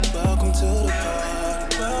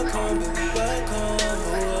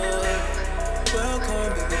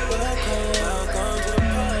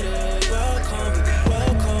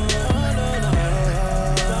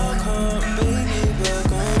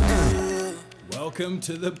Welcome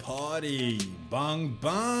to the party, bung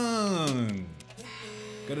bung.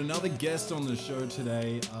 Got another guest on the show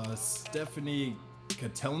today, Stephanie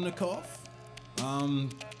Kotelnikov.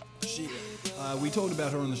 We talked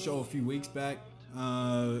about her on the show a few weeks back.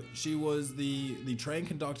 She was the train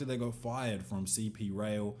conductor that got fired from CP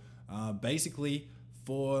Rail, basically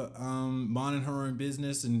for minding her own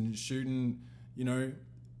business and shooting,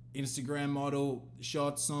 Instagram model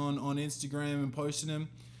shots on Instagram and posting them.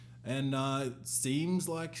 And it seems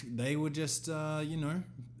like they were just,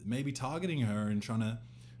 maybe targeting her and trying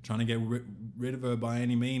to get rid of her by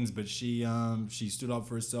any means. But she stood up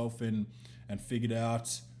for herself and figured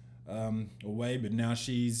out a way. But now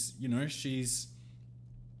she's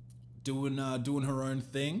doing her own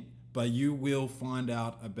thing. But you will find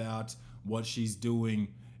out about what she's doing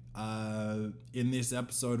in this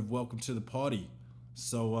episode of Welcome to the Party.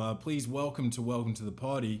 So please welcome to the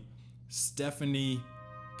party, Stephanie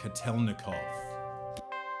Kotelnikov.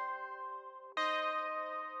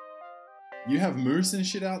 You have moose and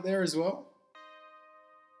shit out there as well?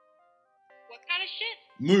 What kind of shit?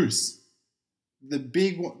 Moose. The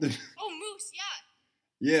big one. Oh, moose, yeah.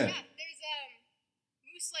 Yeah. Yeah, there's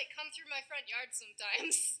moose come through my front yard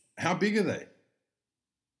sometimes. How big are they? They're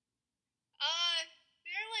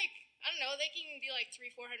I don't know, they can be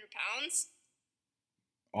 300-400 pounds.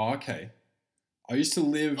 Oh, okay. I used to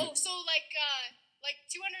live... Oh, so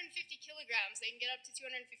 250 kilograms. They can get up to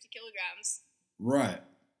 250 kilograms. Right.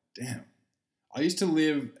 Damn. I used to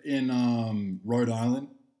live in Rhode Island.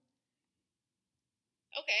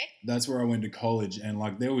 Okay. That's where I went to college,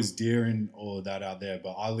 and there was deer and all of that out there.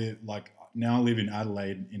 But I live now I live in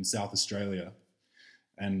Adelaide in South Australia,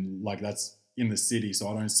 and that's in the city, so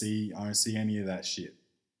I don't see any of that shit.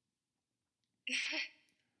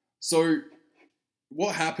 So,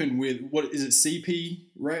 what happened with what is it? CP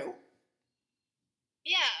Rail?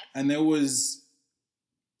 Yeah. And there was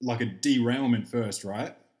a derailment first, right?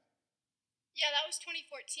 Yeah, that was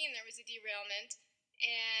 2014. There was a derailment,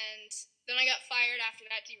 and then I got fired after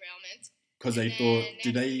that derailment. Because they thought,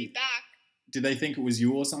 did they think it was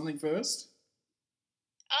you or something first?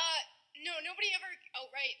 No, nobody ever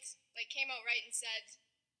came outright and said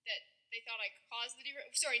that they thought I caused the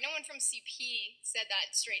derailment. Sorry, no one from CP said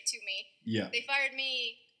that straight to me. Yeah. They fired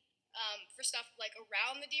me for stuff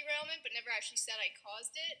around the derailment, but never actually said I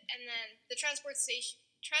caused it. And then the Transport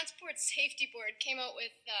Safety Board came out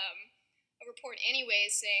with a report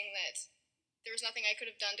anyways saying that there was nothing I could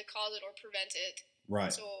have done to cause it or prevent it.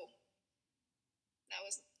 Right. So that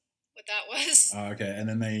was what that was. Okay, and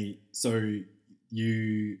then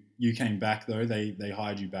you came back though. They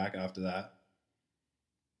hired you back after that.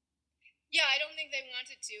 Yeah, I don't think they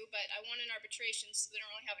wanted to, but I won an arbitration, so they don't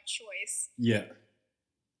really have a choice. Yeah.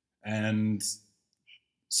 And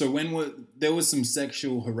so there was some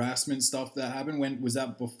sexual harassment stuff that happened. When was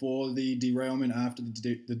that? Before the derailment? After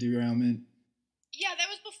the derailment? Yeah, that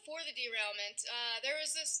was before the derailment. There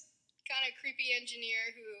was this kind of creepy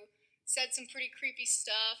engineer who said some pretty creepy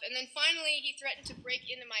stuff, and then finally he threatened to break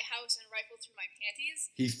into my house and rifle through my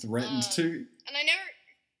panties. He threatened to? And I never...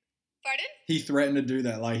 Pardon? He threatened to do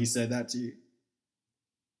that, he said that to you?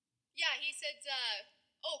 Yeah, he said,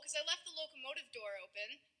 because I left the locomotive door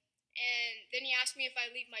open, and then he asked me if I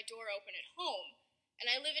leave my door open at home. And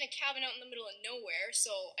I live in a cabin out in the middle of nowhere,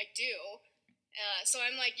 so I do. So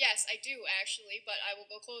I'm like, yes, I do, actually, but I will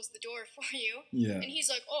go close the door for you. Yeah. And he's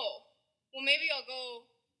like, oh, well, maybe I'll go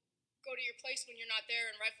to your place when you're not there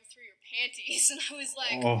and rifle through your panties. And I was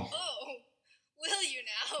like, oh will you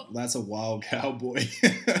now? That's a wild cowboy.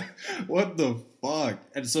 What the fuck?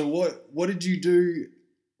 And so what did you do?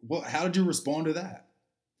 How did you respond to that?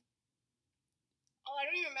 Oh, I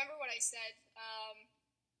don't even remember what I said.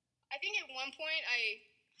 I think at one point I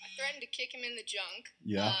threatened to kick him in the junk.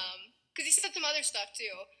 Yeah. Because he said some other stuff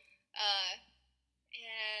too.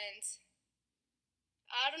 And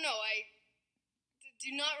I don't know, I do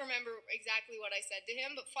not remember exactly what I said to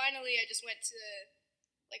him, but finally I just went to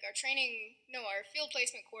our field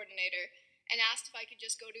placement coordinator and asked if I could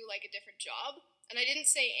just go do a different job. And I didn't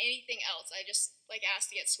say anything else. I just asked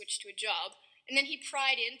to get switched to a job. And then he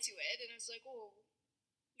pried into it and I was like, oh,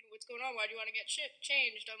 what's going on? Why do you want to get shit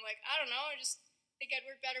changed? I'm like, I don't know. I just think I'd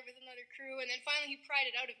work better with another crew. And then finally he pried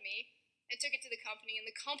it out of me and took it to the company, and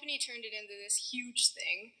the company turned it into this huge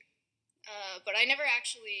thing. But I never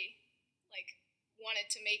actually wanted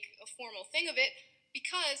to make a formal thing of it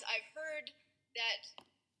because I've heard that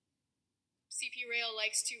CP Rail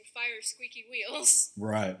likes to fire squeaky wheels.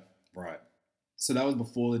 Right. So that was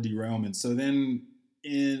before the derailment. So then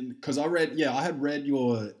because I had read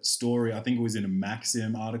your story. I think it was in a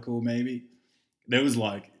Maxim article maybe. There was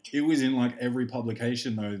it was in every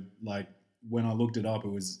publication though, when I looked it up, it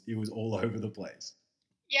was all over the place.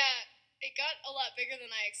 Yeah, it got a lot bigger than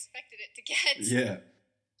I expected it to get. Yeah.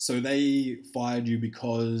 So they fired you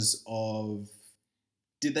because of.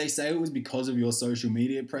 Did they say it was because of your social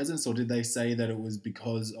media presence, or did they say that it was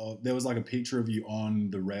because of there was like a picture of you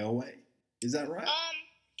on the railway? Is that right?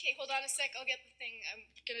 Okay, hold on a sec. I'll get the thing. I'm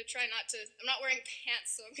gonna try not to. I'm not wearing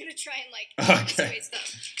pants, so I'm gonna try and like Okay.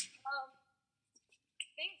 stuff. I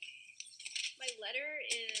think my letter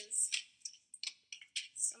is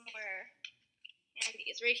somewhere handy.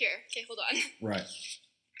 It's right here. Okay, hold on. Right.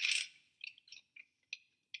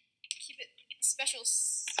 Keep it in a special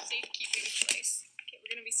safekeeping place. Okay,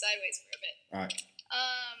 we're gonna be sideways for a bit. All right.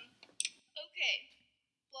 Okay.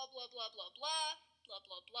 Blah blah blah blah blah blah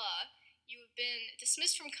blah blah. You have been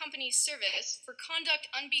dismissed from company service for conduct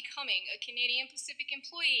unbecoming a Canadian Pacific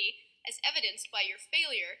employee, as evidenced by your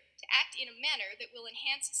failure to act in a manner that will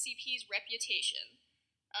enhance CP's reputation.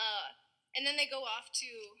 And then they go off to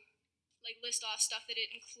like list off stuff that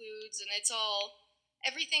it includes, and it's all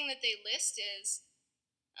everything that they list is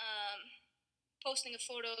posting of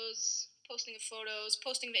photos, posting of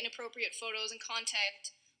inappropriate photos and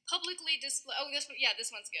content, publicly display. Oh, this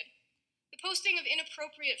one's good. The posting of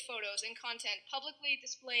inappropriate photos and content publicly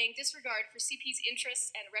displaying disregard for CP's interests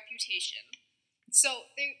and reputation. So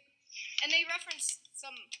they reference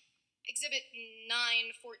some exhibit 9,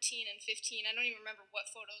 14, and 15. I don't even remember what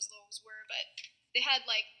photos those were, but they had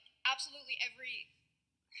like absolutely every,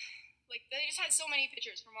 like they just had so many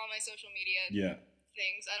pictures from all my social media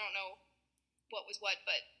things. I don't know what was what,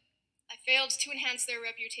 but I failed to enhance their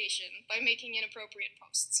reputation by making inappropriate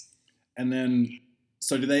posts. And then,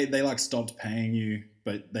 so do they like stopped paying you,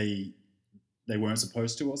 but they weren't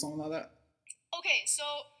supposed to or something like that? Okay, so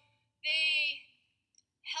they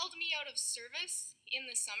held me out of service in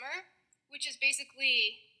the summer, which is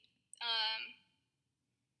basically,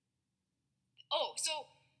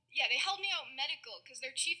 they held me out medical because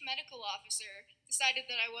their chief medical officer decided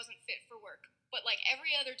that I wasn't fit for work. But like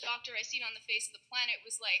every other doctor I seen on the face of the planet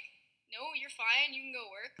was like, no, you're fine, you can go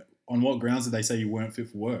work. On what grounds did they say you weren't fit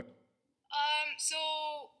for work? So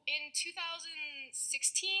in 2016,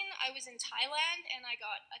 I was in Thailand and I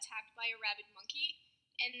got attacked by a rabid monkey,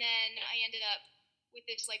 and then I ended up with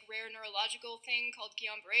this like rare neurological thing called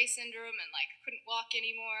Guillain-Barré syndrome, and like couldn't walk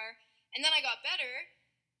anymore. And then I got better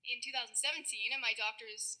in 2017, and my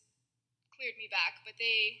doctors cleared me back, but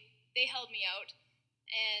they held me out,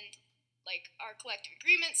 and like our collective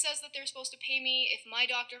agreement says that they're supposed to pay me if my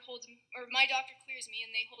doctor clears me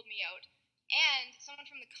and they hold me out. And someone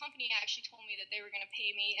from the company actually told me that they were going to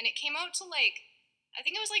pay me, and it came out to like, I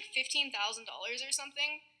think it was like $15,000 or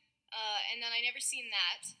something. And then I never seen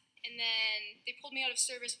that. And then they pulled me out of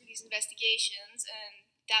service for these investigations, and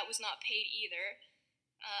that was not paid either.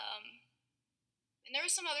 And there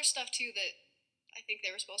was some other stuff too that I think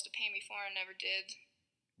they were supposed to pay me for and never did.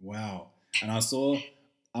 Wow. And I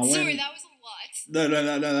went. Sorry, that was a lot.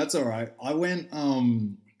 No, that's all right. I went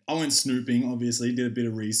snooping. Obviously, did a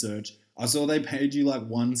bit of research. I saw they paid you like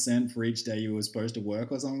 1 cent for each day you were supposed to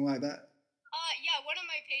work or something like that. Yeah, one of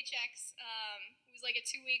my paychecks was like a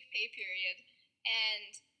 2-week pay period,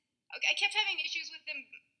 and I kept having issues with them,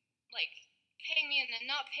 like paying me and then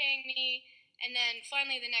not paying me, and then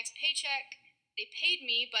finally the next paycheck they paid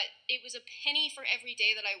me, but it was a penny for every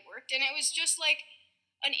day that I worked, and it was just like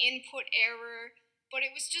an input error, but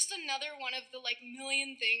it was just another one of the like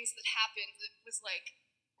million things that happened that was like,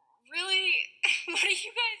 really? What are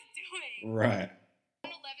you guys doing? Right.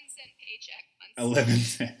 An 11-cent paycheck. 11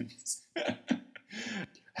 cents.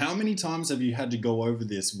 How many times have you had to go over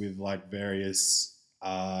this with like various,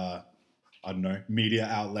 I don't know, media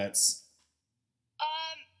outlets?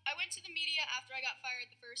 I went to the media after I got fired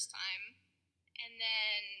the first time, and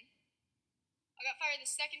then I got fired the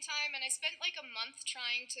second time, and I spent like a month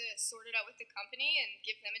trying to sort it out with the company and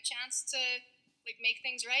give them a chance to like make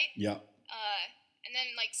things right. Yeah. And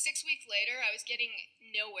then like 6 weeks later, I was getting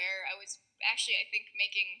nowhere. I was actually, I think,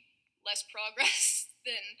 making less progress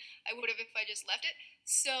than I would have if I just left it.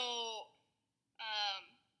 So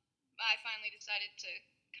I finally decided to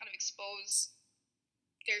kind of expose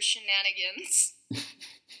their shenanigans.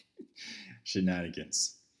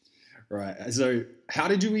 Shenanigans. Right. So how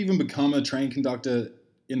did you even become a train conductor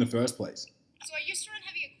in the first place? So I used to run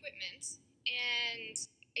heavy equipment, and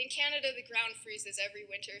in Canada, the ground freezes every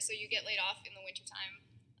winter, so you get laid off in the wintertime.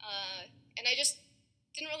 And I just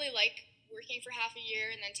didn't really like working for half a year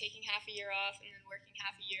and then taking half a year off and then working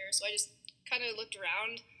half a year. So I just kind of looked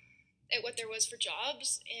around at what there was for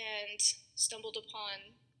jobs and stumbled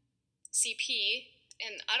upon CP.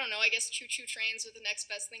 And I don't know, I guess choo-choo trains were the next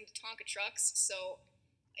best thing to Tonka trucks. So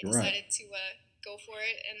I decided to go for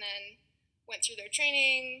it. And then went through their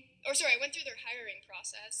training, I went through their hiring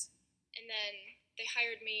process, and then they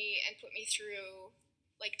hired me and put me through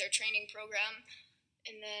like their training program,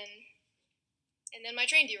 and then my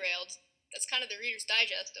train derailed. That's kind of the Reader's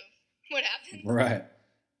Digest of what happened. Right.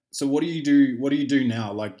 So what do you do? What do you do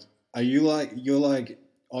now? Like, are you like you're like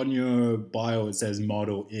on your bio it says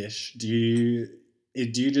model-ish. Do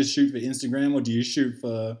you just shoot for Instagram or do you shoot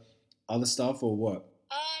for other stuff or what?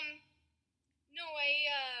 No,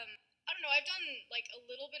 I don't know. I've done like a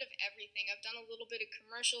little bit of everything. I've done a little bit of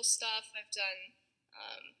commercial stuff. I've done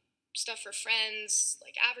stuff for friends,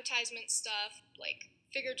 like advertisement stuff, like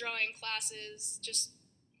figure drawing classes. Just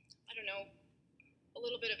I don't know, a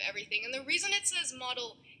little bit of everything. And the reason it says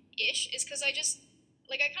model-ish is because I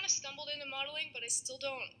kind of stumbled into modeling, but I still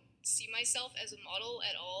don't see myself as a model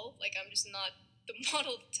at all. Like I'm just not the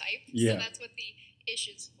model type. Yeah. So that's what the ish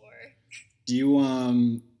is for. Do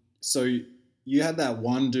you so you had that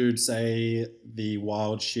one dude say the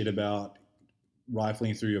wild shit about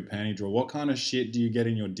rifling through your panty drawer. What kind of shit do you get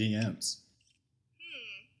in your DMs?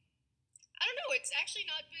 I don't know. It's actually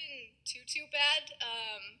not been too bad.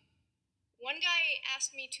 One guy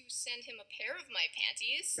asked me to send him a pair of my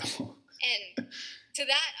panties, and to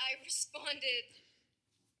that I responded,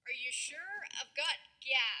 "Are you sure? I've got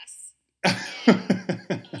gas."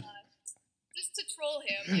 And, just to troll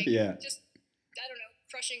him, like just I don't know,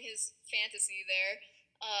 crushing his fantasy there.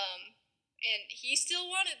 And he still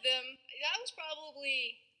wanted them. That was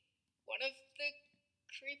probably one of the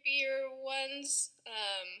creepier ones.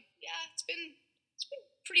 Yeah, it's been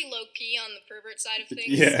pretty low key on the pervert side of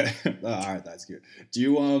things. Yeah. All right, that's good. Do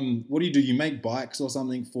you what do? You make bikes or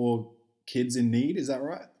something for kids in need? Is that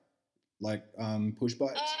right? Like push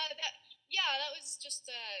bikes? That was just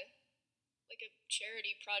like a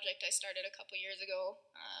charity project I started a couple years ago.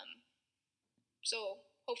 So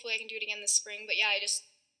hopefully I can do it again this spring. But yeah, I just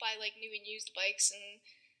buy like new and used bikes, and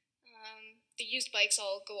the used bikes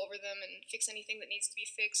I'll go over them and fix anything that needs to be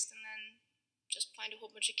fixed, and then just find a whole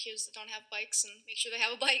bunch of kids that don't have bikes and make sure they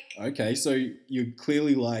have a bike. Okay, so you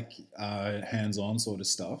clearly like hands-on sort of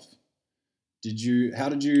stuff. How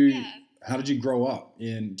did you grow up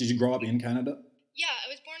did you grow up in Canada? Yeah, I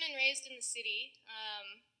was born and raised in the city,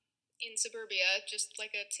 in suburbia, just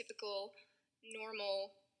like a typical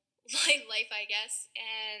normal life, I guess.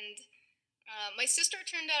 And my sister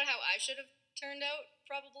turned out how I should have turned out,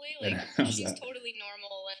 probably. Like, she's totally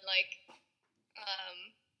normal and like,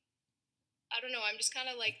 I don't know, I'm just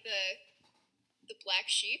kind of like the black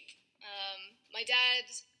sheep. My dad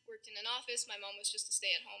worked in an office. My mom was just a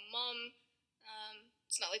stay-at-home mom.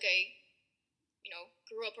 It's not like I,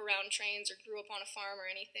 grew up around trains or grew up on a farm or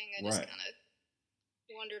anything. I just kind of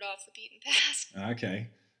wandered off the beaten path.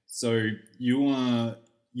 Okay. So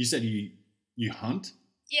you said you hunt?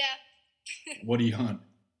 Yeah. What do you hunt?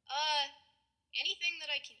 Anything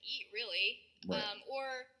that I can eat, really. Right.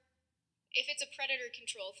 Or if it's a predator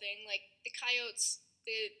control thing, like the coyotes,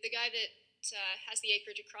 the guy that has the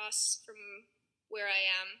acreage across from where I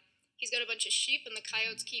am, he's got a bunch of sheep, and the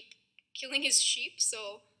coyotes keep killing his sheep,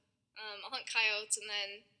 so I'll hunt coyotes, and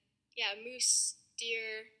then, moose,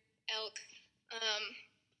 deer, elk.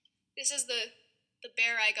 This is the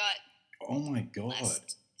bear I got. Oh my god!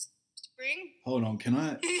 Last spring. Hold on, can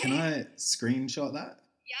I screenshot that?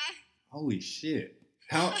 Yeah. Holy shit!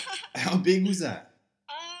 How big was that?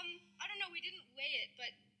 I don't know. We didn't weigh it,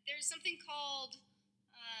 but there's something called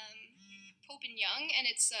Pope and Young, and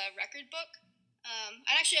it's a record book.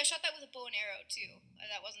 And actually, I shot that with a bow and arrow too.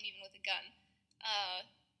 That wasn't even with a gun.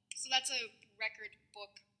 So that's a record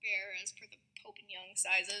book bear as per the Pope and Young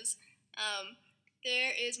sizes.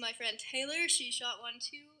 There is my friend Taylor. She shot one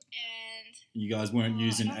too, and you guys weren't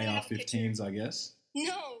using AR-15s, I guess.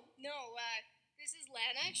 No. This is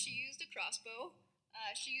Lana. She used a crossbow.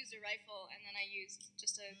 She used a rifle, and then I used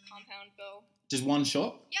just a compound bow. Just one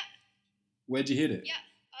shot? Yeah. Where'd you hit it? Yeah.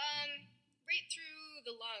 Right through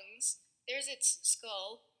the lungs. There's its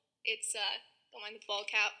skull. It's don't mind the ball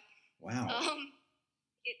cap. Wow.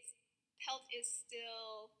 Its pelt is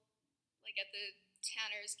still like at the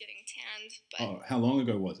tanner's getting tanned. But how long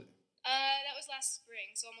ago was it? That was last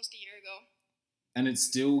spring, so almost a year ago. And it's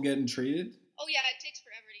still getting treated? Oh yeah, it takes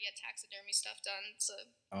forever to get taxidermy stuff done. It's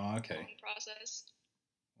a long process.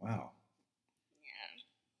 Wow.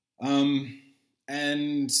 Yeah.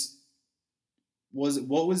 And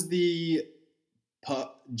what was the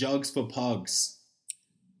jugs for pugs?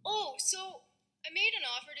 Oh, so I made an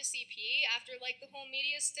offer to CP after like the whole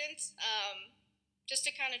media stint, just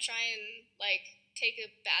to kind of try and like take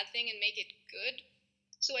a bad thing and make it good.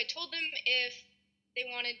 So I told them if they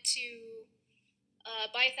wanted to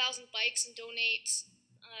buy 1,000 bikes and donate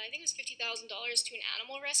I think it was $50,000 to an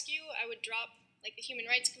animal rescue. I would drop like the human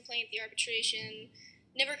rights complaint, the arbitration,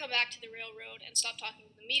 never come back to the railroad, and stop talking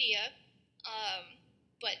to the media.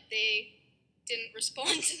 But they didn't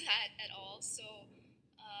respond to that at all. So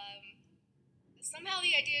somehow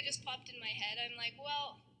the idea just popped in my head. I'm like,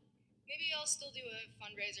 well, maybe I'll still do a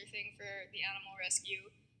fundraiser thing for the animal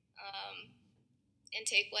rescue, and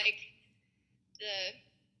take the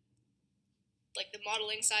the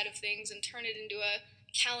modeling side of things and turn it into a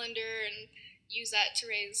calendar and use that to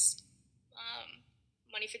raise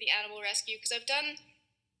money for the animal rescue. Because I've done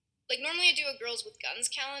normally I do a Girls with Guns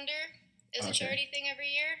calendar as a charity thing every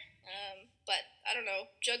year, but I don't know.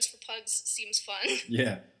 Jugs for Pugs seems fun.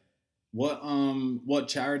 Yeah. What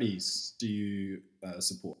charities do you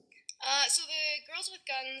support? So the Girls with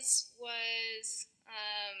Guns was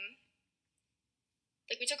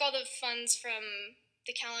we took all the funds from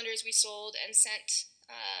the calendars we sold and sent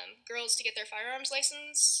girls to get their firearms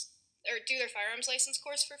license or do their firearms license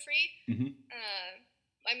course for free. Mm-hmm.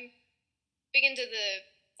 I'm big into the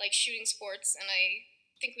shooting sports, and I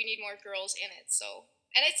think we need more girls in it. So,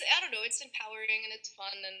 and it's I don't know, it's empowering and it's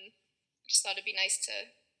fun, and I just thought it'd be nice to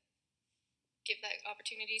give that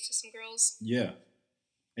opportunity to some girls. Yeah,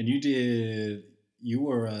 and you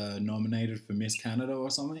were nominated for Miss Canada or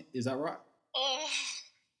something. Is that right? Oh,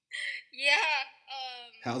 yeah.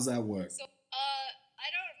 How's that work? So, I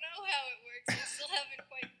don't know how it works. I still haven't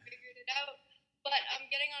quite figured it out. But I'm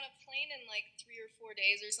getting on a plane in 3 or 4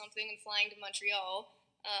 days or something and flying to Montreal.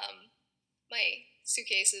 My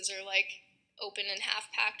suitcases are open and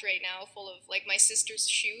half packed right now, full of my sister's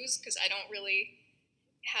shoes, because I don't really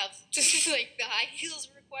have the high heels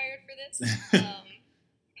required for this. I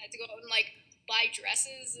had to go out and buy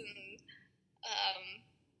dresses and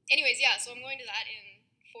anyways, yeah. So I'm going to that in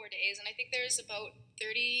 4 days, and I think there's about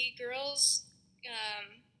 30 girls.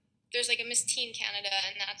 There's a Miss Teen Canada,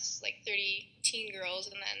 and that's 30 teen girls,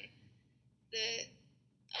 and then the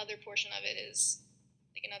other portion of it is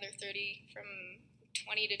another 30 from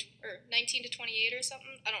 19 to 28 or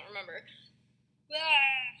something. I don't remember.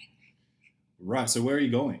 Right. So where are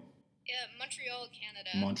you going? Montreal,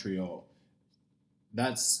 Canada. Montreal.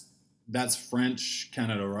 That's French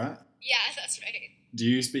Canada, right? Yeah, that's right. Do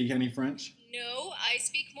you speak any French? No, I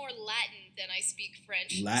speak more Latin than I speak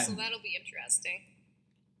French. Latin. So that'll be interesting.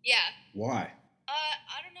 Yeah. Why?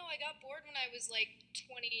 I don't know. I got bored when I was 20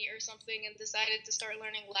 or something and decided to start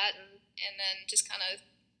learning Latin, and then just kind of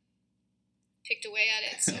picked away at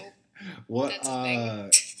it. So that's a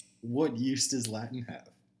thing. What use does Latin have?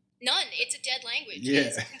 None. It's a dead language.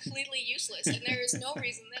 Yeah. It's completely useless, and there is no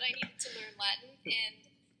reason that I needed to learn Latin. And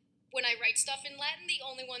when I write stuff in Latin, the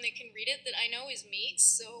only one that can read it that I know is me.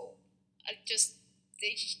 So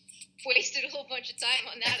they wasted a whole bunch of time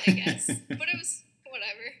on that, I guess. But it was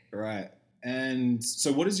whatever. Right. And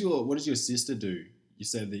so what does your sister do? You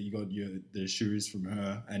said that you got the shoes from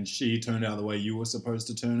her, and she turned out the way you were supposed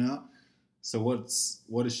to turn out. So what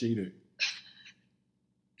does she do?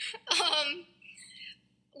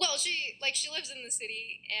 Well, she lives in the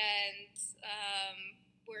city and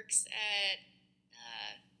works at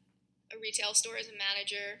a retail store as a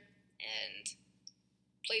manager and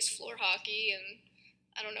plays floor hockey, and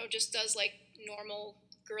I don't know, just does normal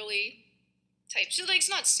girly type. She it's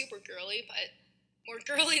not super girly, but more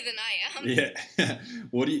girly than I am. Yeah.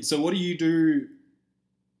 What do you do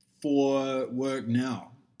for work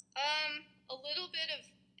now? A little bit of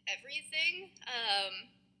everything.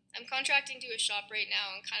 I'm contracting to a shop right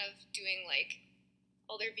now and kind of doing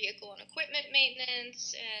all their vehicle and equipment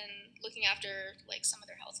maintenance and looking after some of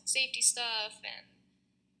their health and safety stuff, and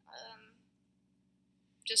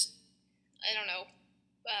just I don't know.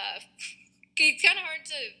 It's kind of hard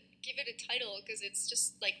to give it a title because it's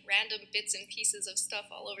just random bits and pieces of stuff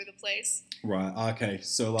all over the place. Right. Okay.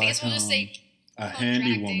 So I guess we'll just say a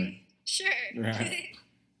handy woman. Sure. Right.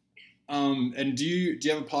 And do you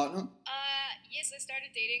have a partner? Yes, I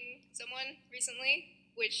started dating someone recently,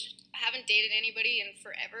 which I haven't dated anybody in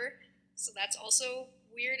forever, so that's also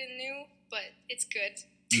weird and new, but it's good.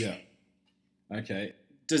 Yeah. Okay.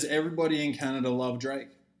 Does everybody in Canada love Drake,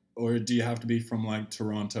 or do you have to be from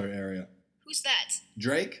Toronto area? Who's that?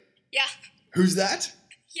 Drake? Yeah. Who's that?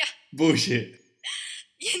 Yeah. Bullshit.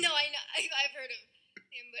 Yeah, no, I know. I've heard of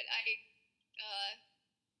him, but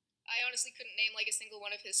I honestly couldn't name a single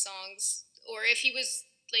one of his songs. Or if he was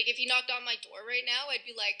if he knocked on my door right now, I'd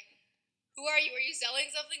be like, "Who are you? Are you selling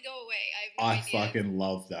something? Go away." I have no idea. Fucking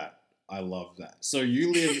love that. I love that. So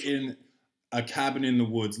you live in a cabin in the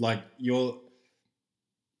woods,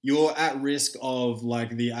 you're at risk of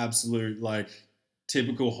the absolute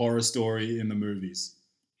typical horror story in the movies.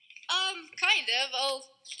 Kind of. I'll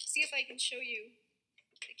see if I can show you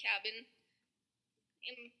cabin.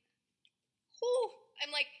 I'm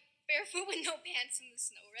like barefoot with no pants in the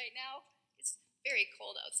snow right now. It's very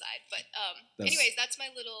cold outside, but anyways, that's my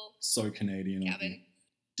little so Canadian cabin.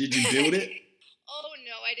 Did you build it? Oh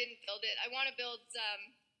no, I didn't build it. I want to build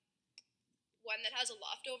one that has a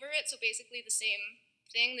loft over it, so basically the same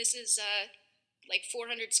thing. This is like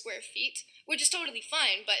 400 square feet, which is totally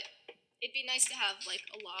fine, but it'd be nice to have like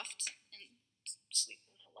a loft and sleep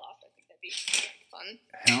in a loft. I think that'd be fun.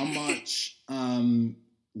 How much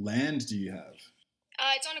land do you have?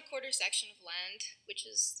 It's on a quarter section of land, which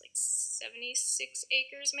is like 76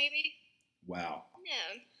 acres maybe. Wow.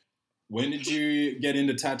 Yeah. When did you get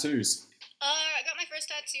into tattoos? I got my first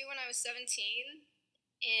tattoo when I was 17,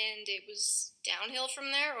 and it was downhill from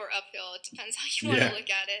there or uphill. It depends how you want to look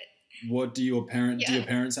at it. What do your parents? Do your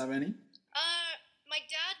parents have any? My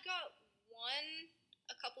dad got one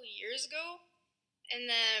a couple years ago, and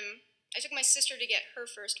then I took my sister to get her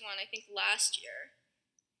first one, I think last year.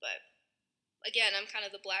 But again, I'm kind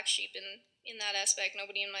of the black sheep in that aspect.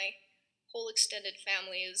 Nobody in my whole extended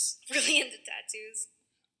family is really into tattoos.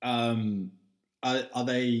 Are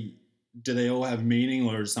they? Do they all have meaning,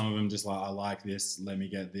 or is some of them just like, I like this, let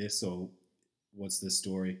me get this, or what's the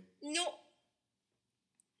story? No,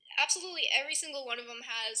 absolutely every single one of them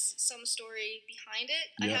has some story behind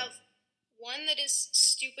it. Yep. I have one that is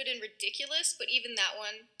stupid and ridiculous, but even that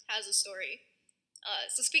one has a story.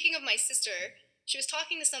 So speaking of my sister, she was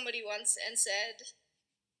talking to somebody once and said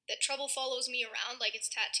that trouble follows me around like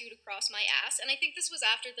it's tattooed across my ass. And I think this was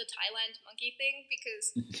after the Thailand monkey thing,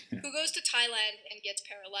 because who goes to Thailand and gets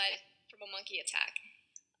paralyzed from a monkey attack?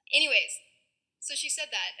 Anyways, so she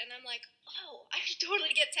said that, and I'm like, oh, I should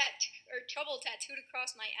totally get trouble tattooed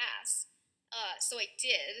across my ass. So I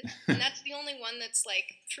did, and that's the only one that's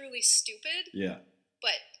like truly stupid. Yeah.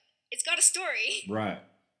 But it's got a story. Right.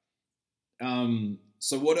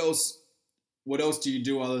 So what else do you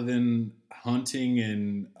do other than hunting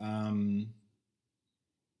and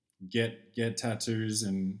get tattoos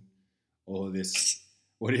and all of this?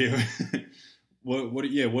 What do you what do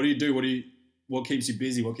you do? What keeps you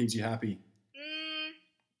busy? What keeps you happy?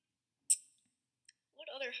 What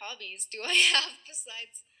other hobbies do I have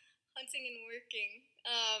besides hunting and working?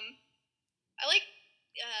 I like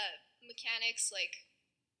mechanics, like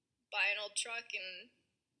buy an old truck and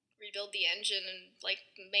rebuild the engine and like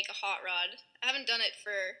make a hot rod. I haven't done it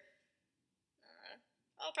for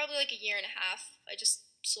probably like a year and a half. I just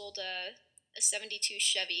sold a 72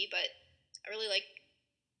 Chevy, but I really like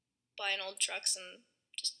buying old trucks and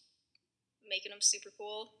just making them super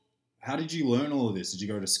cool. How did you learn all of this? Did you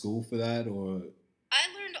go to school for that, or? I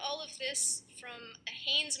learned all of this from a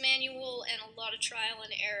Haynes manual and a lot of trial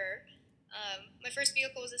and error. My first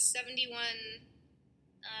vehicle was a 71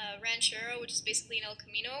 Ranchero, which is basically an El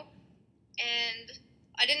Camino, and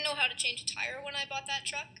I didn't know how to change a tire when I bought that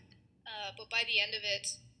truck, but by the end of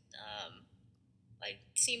it, I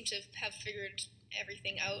seemed to have figured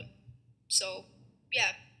everything out. So,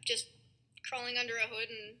 yeah, just crawling under a hood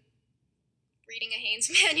and reading a Haynes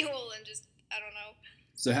manual and just, I don't know.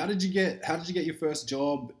 So how did you get your first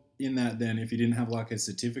job in that then, if you didn't have like a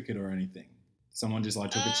certificate or anything? Someone just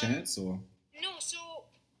like took a chance, or? No, so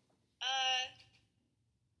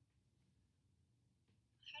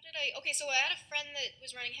so I had a friend that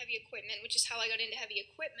was running heavy equipment, which is how I got into heavy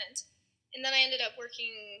equipment. And then I ended up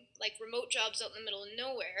working like remote jobs out in the middle of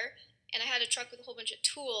nowhere, and I had a truck with a whole bunch of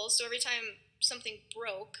tools, so every time something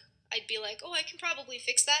broke, I'd be like, oh, I can probably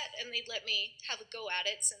fix that, and they'd let me have a go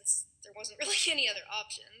at it since there wasn't really any other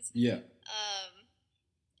options. Yeah.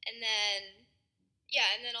 And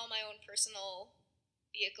then all my own personal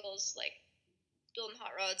vehicles, like building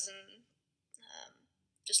hot rods and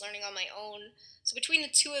just learning on my own. So between the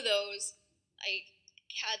two of those, I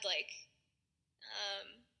had like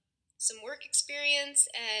some work experience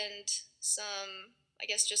and some, I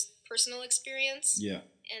guess, just personal experience. Yeah.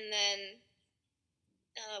 And then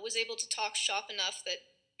was able to talk shop enough that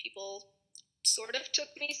people sort of took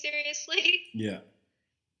me seriously. Yeah.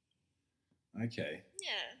 Okay.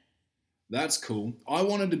 Yeah. That's cool. I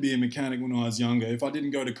wanted to be a mechanic when I was younger. If I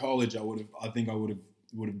didn't go to college, I would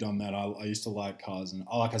have done that. I used to like cars, and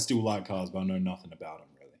I still like cars, but I know nothing about them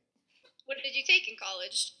really. What did you take in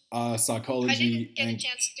college? Psychology. I didn't get a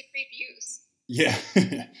chance to creep use. Yeah.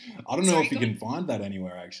 I don't know if you can find that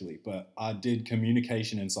anywhere actually, but I did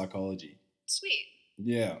communication and psychology. Sweet.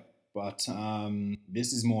 Yeah, but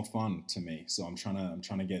this is more fun to me, so I'm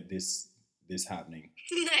trying to get this happening.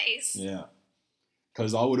 Nice. Yeah.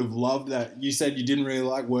 Because I would have loved that. You said you didn't really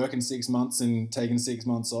like working 6 months and taking 6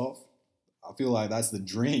 months off. I feel like that's the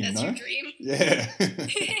dream, That's no? your dream? Yeah.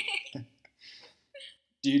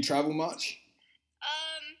 Do you travel much?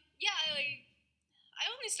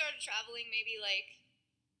 started traveling maybe like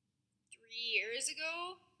 3 years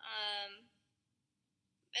ago.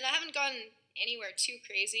 And I haven't gone anywhere too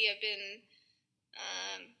crazy. I've been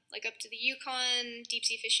like up to the Yukon, deep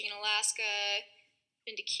sea fishing in Alaska,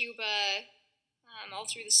 been to Cuba, all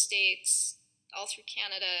through the States, all through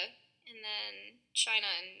Canada, and then China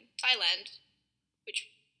and Thailand, which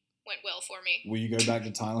went well for me. Will you go back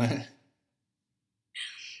to Thailand?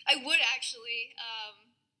 I would actually.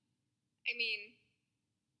 I mean,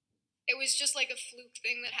 it was just like a fluke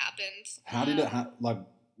thing that happened. How did it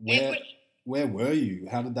where were you?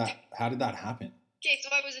 How did that happen? Okay, so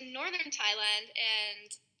I was in northern Thailand and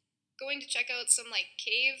going to check out some like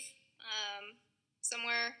cave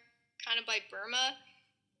somewhere kind of by Burma,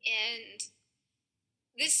 and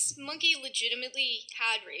this monkey legitimately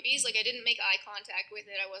had rabies. Like, I didn't make eye contact with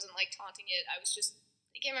it. I wasn't like taunting it. I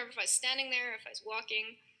can't remember if I was standing there, if I was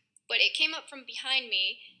walking, but it came up from behind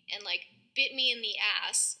me and like bit me in the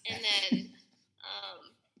ass, and then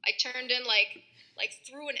I turned and like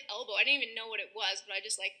threw an elbow. I didn't even know what it was, but I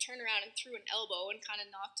just like turned around and threw an elbow and kind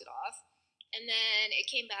of knocked it off. And then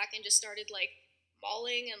it came back and just started like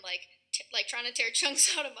mauling and like trying to tear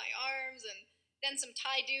chunks out of my arms. And then some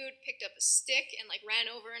Thai dude picked up a stick and like ran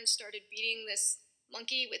over and started beating this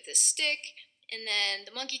monkey with this stick. And then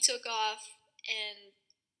the monkey took off, and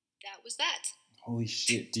that was that. Holy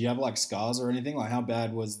shit. Do you have like scars or anything? Like, how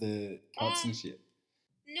bad was the cuts and shit?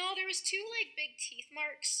 No, there was 2 like big teeth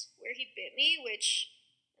marks where he bit me, which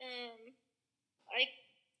I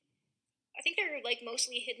think they're like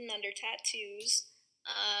mostly hidden under tattoos.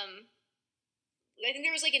 I think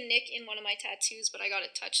there was like a nick in one of my tattoos, but I got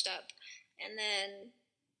it touched up. And then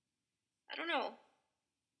I don't know.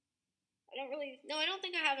 I don't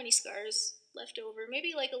think I have any scars left over.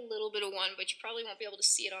 Maybe like a little bit of one, but you probably won't be able to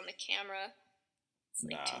see it on the camera. It's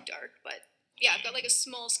like too dark, but yeah, I've got like a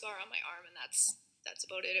small scar on my arm, and that's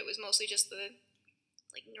about it. It was mostly just the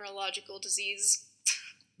like neurological disease.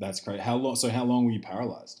 That's great. How long were you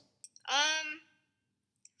paralyzed? I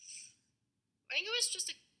think it was just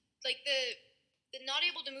the not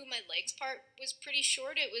able to move my legs part was pretty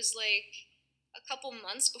short. It was like a couple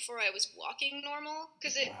months before I was walking normal,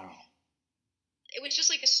 because it was just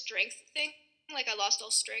like a strength thing. Like, I lost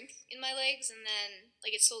all strength in my legs, and then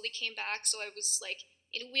like it slowly came back. So I was like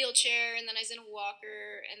in a wheelchair, and then I was in a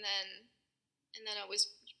walker, and then I was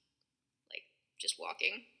like just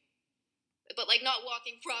walking, but like not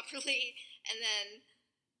walking properly. And then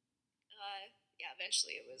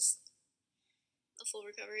eventually it was a full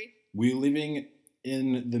recovery. Were you living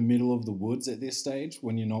in the middle of the woods at this stage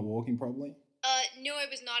when you're not walking properly? No, I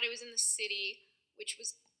was not. I was in the city, which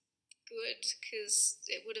was good because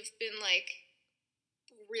it would have been like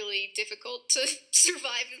really difficult to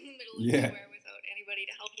survive in the middle of nowhere without anybody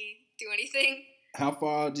to help me do anything. How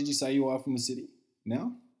far did you say you are from the city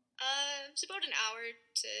now? It's about an hour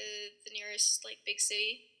to the nearest like big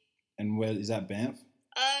city. And where is that, Banff?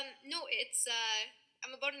 No, it's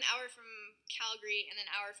I'm about an hour from Calgary and an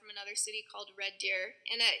hour from another city called Red Deer,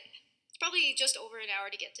 and it's probably just over an hour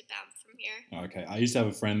to get to Banff from here. Okay, I used to have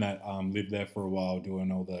a friend that lived there for a while,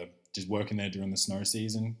 doing just working there during the snow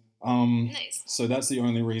season. Nice. So that's the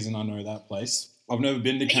only reason I know that place. I've never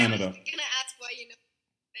been to Canada. I was gonna ask why you know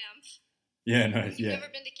Banff. Yeah, no, You've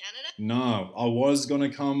never been to Canada? No, I was gonna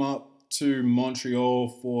come up to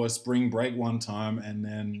Montreal for spring break one time, and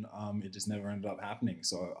then it just never ended up happening.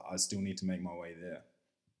 So I still need to make my way there.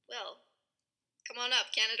 Well, come on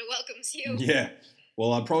up. Canada welcomes you. Yeah.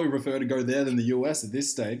 Well, I'd probably prefer to go there than the US at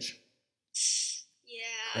this stage.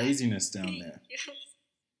 Yeah. Craziness down there.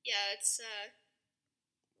 Yeah, it's a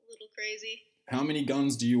little crazy. How many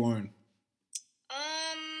guns do you own?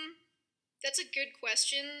 That's a good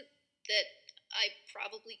question that I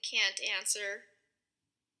probably can't answer.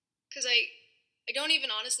 Because I don't even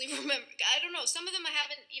honestly remember. I don't know. Some of them I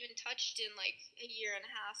haven't even touched in like a year and a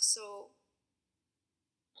half. So,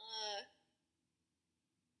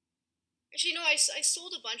 actually, no. I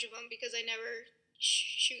sold a bunch of them because I never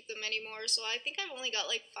shoot them anymore. So I think I've only got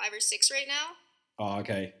like 5 or 6 right now. Oh,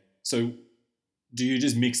 okay. So, do you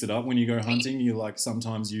just mix it up when you go hunting? You like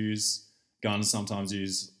sometimes use guns, sometimes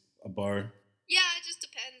use a bow. Yeah, it just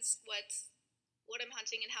depends what I'm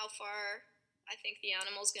hunting and how far I think the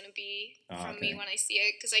animal's going to be from me when I see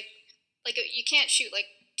it, because you can't shoot like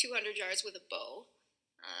 200 yards with a bow.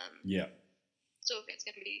 Yeah. So if it's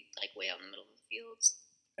going to be like way out in the middle of the fields.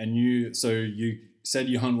 And you said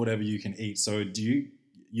you hunt whatever you can eat. So do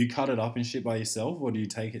you cut it up and shit by yourself, or do you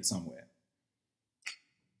take it somewhere?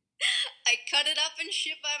 I cut it up and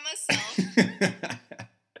shit by myself.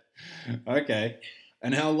 Okay.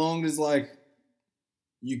 And how long does like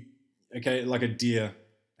a deer?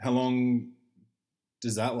 How long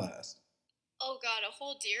does that last? Oh god, a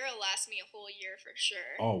whole deer will last me a whole year for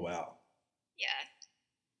sure. Oh wow. Yeah.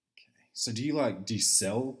 So do you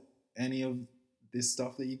sell any of this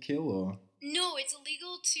stuff that you kill or? No, it's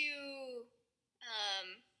illegal to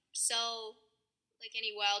sell like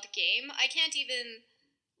any wild game. I can't even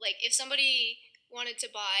like if somebody wanted to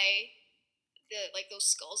buy the like those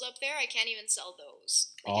skulls up there, I can't even sell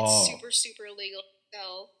those. Like it's Oh, super super illegal to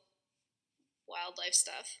sell wildlife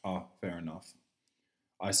stuff. oh, fair enough.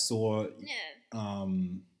 I saw Yeah.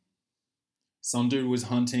 um some dude was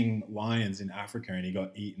hunting lions in Africa and he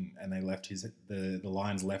got eaten and the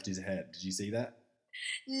lions left his head. Did you see that?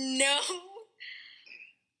 No.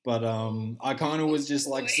 But I kind of was just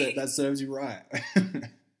like, Boy. that serves you right. Yeah,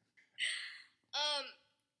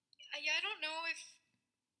 I don't know if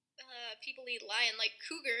people eat lion like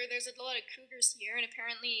cougar. There's a lot of cougars here, and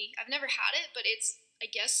apparently I've never had it, but it's I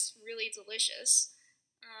guess really delicious.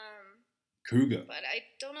 Cougar. But I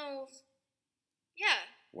don't know. Yeah.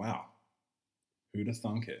 Wow. Who'd have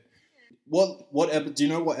thunk it? Do you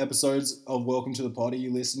know what episodes of Welcome to the Potty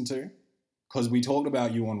you listened to? Because we talked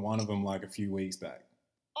about you on one of them like a few weeks back.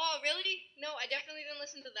 Oh, really? No, I definitely didn't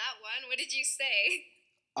listen to that one. What did you say?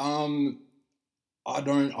 I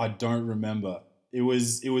don't remember. It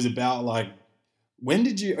was about like when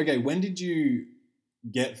did you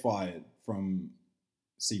get fired from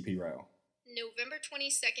CP Rail? November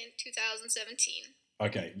 22nd, 2017.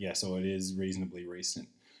 Okay, yeah, so it is reasonably recent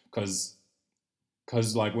because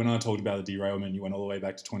like when I talked about the derailment, you went all the way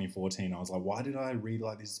back to 2014. I was like, why did I read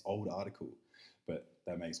like this old article? But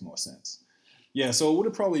that makes more sense. Yeah, so it would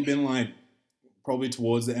have probably been like probably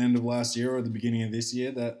towards the end of last year or the beginning of this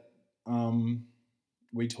year that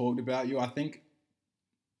we talked about you. I think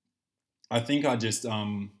I just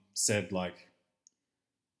said like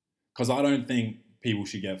because I don't think people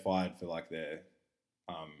should get fired for like their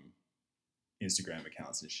Instagram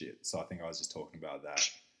accounts and shit. So I think I was just talking about that.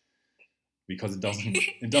 Because it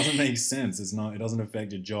doesn't make sense. It doesn't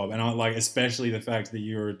affect your job, and I like especially the fact that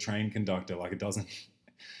you're a train conductor. Like it doesn't,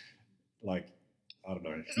 like I don't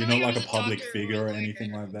know. You're not like a public figure or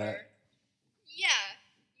anything like that. Yeah.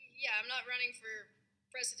 I'm not running for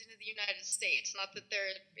president of the United States. Not that there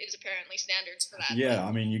is apparently standards for that. Yeah,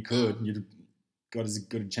 I mean you could. You'd got as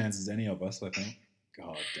good a chance as any of us, I think.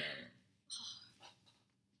 God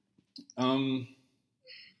damn it.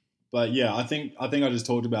 But yeah, I think I just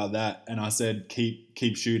talked about that, and I said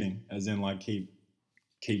keep shooting, as in like keep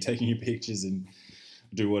taking your pictures and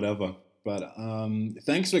do whatever. But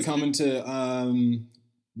thanks for coming to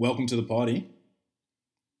Welcome to the Party.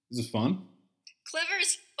 This is fun. Clever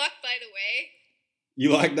as fuck, by the way.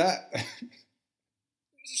 You like that? Yeah,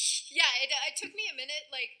 it took me a minute.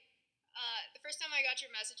 Like the first time I got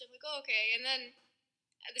your message, I'm like, oh, okay, and then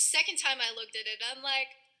the second time I looked at it, I'm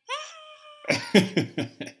like, ah.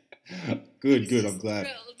 Good. I'm glad.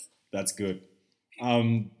 Thrilled. That's good.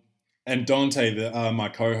 And Dante, my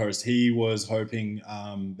co-host, he was hoping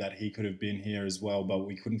that he could have been here as well, but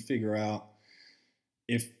we couldn't figure out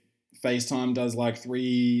if FaceTime does like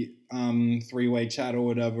three-way chat or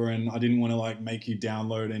whatever, and I didn't want to like make you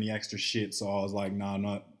download any extra shit, so I was like, nah,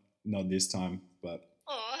 not this time. But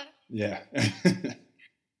Aww. yeah,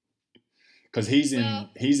 because he's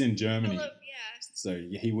in Germany. Hello, yeah. So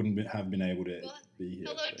he wouldn't have been able to be here.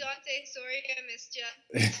 Hello, Dante. Sorry I missed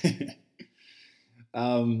you.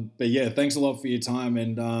 But yeah, thanks a lot for your time,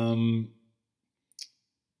 and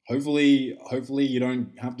hopefully you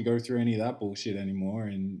don't have to go through any of that bullshit anymore.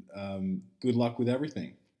 And good luck with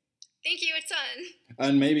everything. Thank you a ton.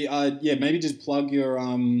 And maybe just plug your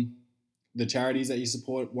the charities that you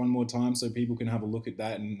support one more time, so people can have a look at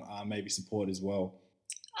that and maybe support as well.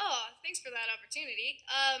 Oh, thanks for that opportunity.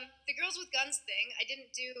 The Girls with Guns thing I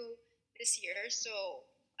didn't do this year, so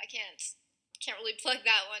I can't really plug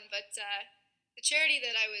that one. But the charity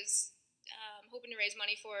that I was hoping to raise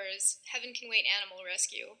money for is Heaven Can Wait Animal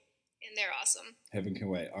Rescue, and they're awesome. Heaven Can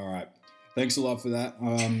Wait. All right. Thanks a lot for that.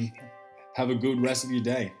 Have a good rest of your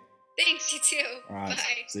day. Thanks, you too. All right.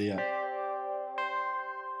 Bye. See ya.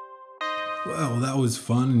 Well, that was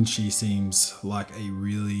fun, and she seems like a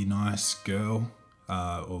really nice girl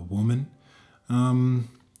or woman.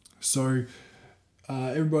 So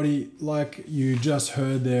everybody, like you just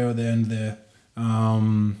heard there at the end there,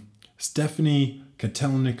 Stephanie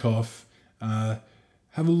Kotelnikov,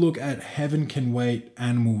 have a look at Heaven Can Wait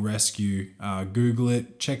Animal Rescue. Google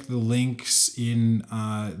it, check the links in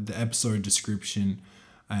the episode description,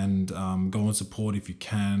 and go and support if you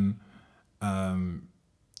can.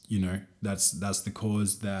 That's the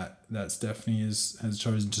cause that Stephanie has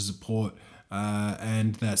chosen to support,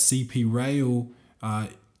 and that CP Rail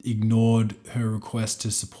ignored her request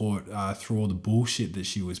to support through all the bullshit that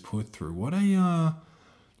she was put through. What a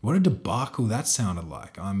debacle that sounded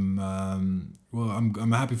like. I'm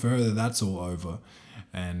happy for her that that's all over,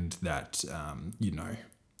 and that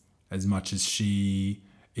as much as she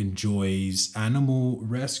enjoys animal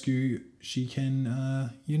rescue, she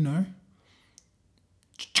can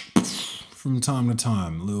from time to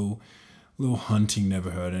time, little hunting never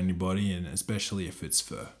hurt anybody, and especially if it's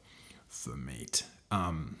for meat.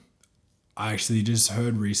 I actually just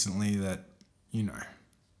heard recently that,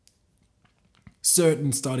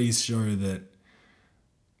 certain studies show that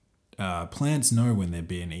plants know when they're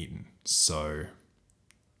being eaten. So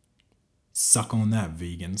suck on that,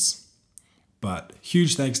 vegans. But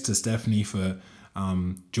huge thanks to Stephanie for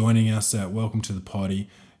joining us at Welcome to the Potty.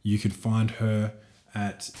 You can find her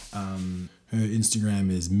at her Instagram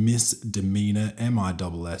is Miss Demeanor,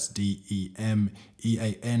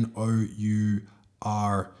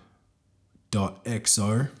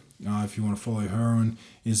 MISSDEMEANOUR.XO. If you want to follow her on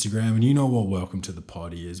Instagram, and you know what Welcome to the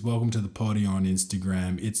Potty is. Welcome to the Potty on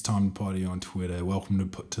Instagram. It's Time to Potty on Twitter.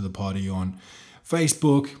 Welcome to the Potty on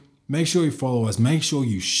Facebook. Make sure you follow us. Make sure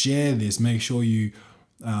you share this. Make sure you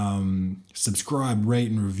subscribe,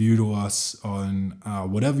 rate, and review to us on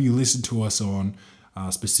whatever you listen to us on,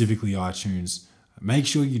 specifically iTunes. Make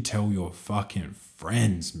sure you tell your fucking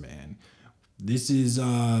friends, man. This is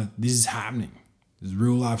happening. There's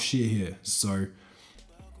real life shit here. So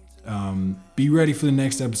be ready for the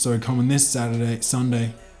next episode coming this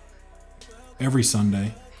Sunday, every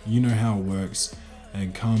Sunday. You know how it works.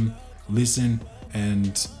 And come listen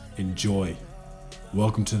and enjoy.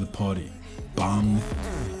 Welcome to the Potty. Bum,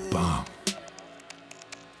 bum.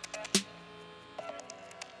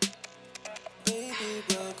 Baby,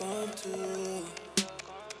 welcome to